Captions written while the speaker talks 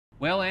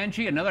Well,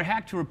 Angie, another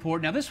hack to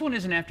report. Now, this one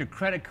isn't after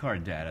credit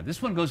card data.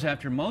 This one goes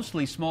after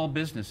mostly small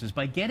businesses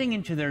by getting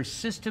into their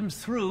systems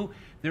through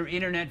their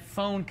internet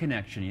phone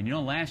connection. You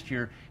know, last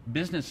year,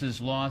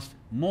 businesses lost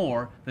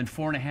more than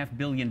 $4.5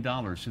 billion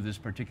through this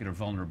particular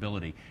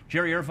vulnerability.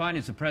 Jerry Irvine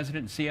is the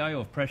president and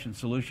CIO of Prescient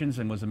Solutions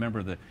and was a member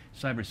of the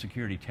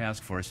cybersecurity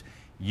task force.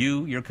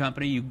 Your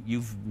company,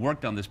 you've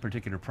worked on this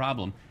particular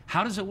problem.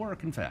 How does it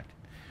work, in fact?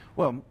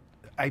 Well,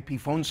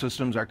 IP phone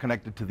systems are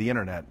connected to the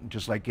internet.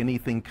 Just like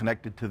anything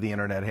connected to the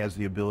internet has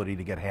the ability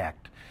to get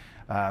hacked.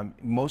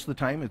 Most of the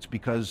time it's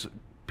because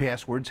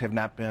passwords have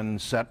not been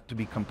set to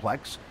be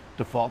complex,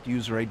 default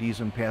user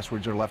IDs and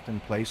passwords are left in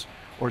place,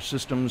 or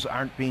systems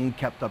aren't being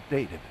kept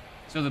updated.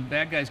 So the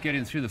bad guys get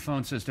in through the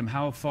phone system.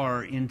 How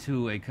far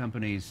into a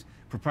company's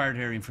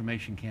proprietary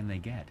information can they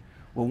get?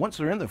 Well, once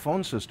they're in the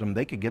phone system,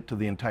 they could get to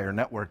the entire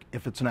network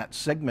if it's not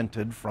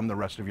segmented from the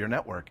rest of your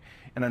network.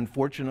 And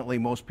unfortunately,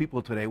 most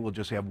people today will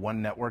just have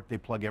one network. They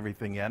plug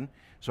everything in.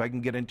 So I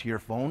can get into your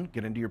phone,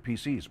 get into your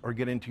PCs, or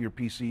get into your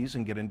PCs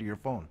and get into your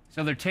phone.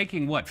 So they're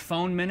taking what,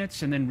 phone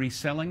minutes and then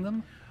reselling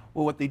them?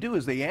 Well, what they do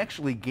is they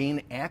actually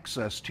gain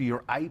access to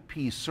your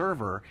IP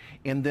server,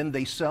 and then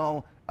they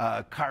sell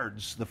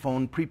cards,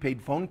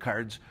 prepaid phone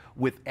cards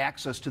with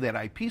access to that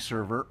IP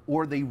server,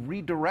 or they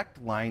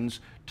redirect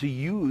lines to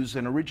use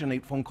and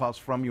originate phone calls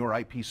from your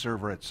IP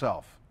server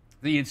itself.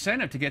 The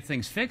incentive to get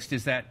things fixed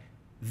is that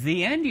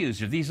the end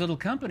user, these little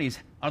companies,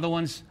 are the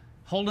ones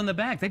holding the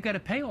bag. They've got to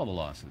pay all the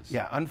losses.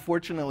 Yeah,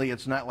 unfortunately,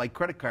 it's not like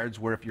credit cards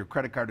where if your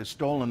credit card is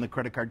stolen, the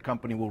credit card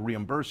company will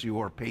reimburse you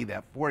or pay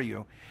that for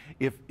you.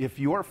 If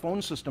your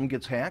phone system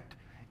gets hacked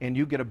and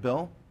you get a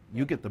bill,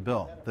 you get the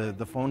bill.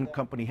 The phone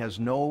company has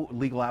no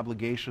legal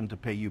obligation to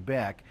pay you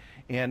back.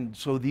 And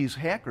so these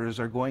hackers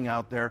are going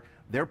out there,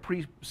 they're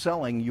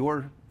pre-selling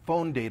your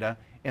phone data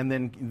and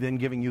then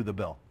giving you the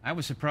bill. I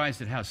was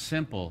surprised at how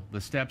simple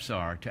the steps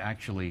are to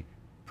actually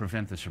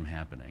prevent this from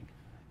happening.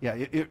 Yeah,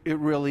 it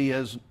really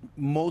is.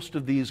 Most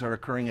of these are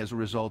occurring as a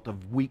result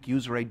of weak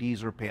user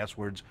IDs or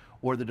passwords,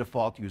 or the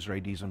default user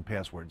IDs and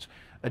passwords.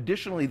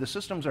 Additionally, the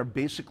systems are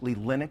basically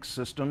Linux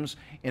systems,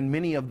 and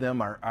many of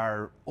them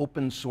are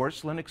open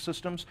source Linux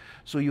systems,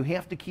 so you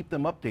have to keep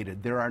them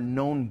updated. There are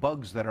known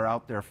bugs that are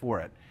out there for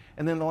it.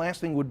 And then the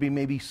last thing would be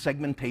maybe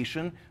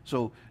segmentation,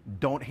 so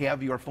don't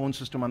have your phone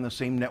system on the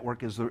same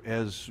network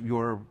as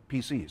your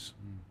PCs.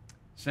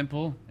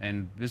 Simple,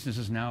 and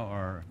businesses now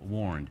are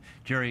warned.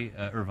 Jerry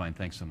Irvine,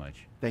 thanks so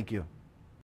much. Thank you.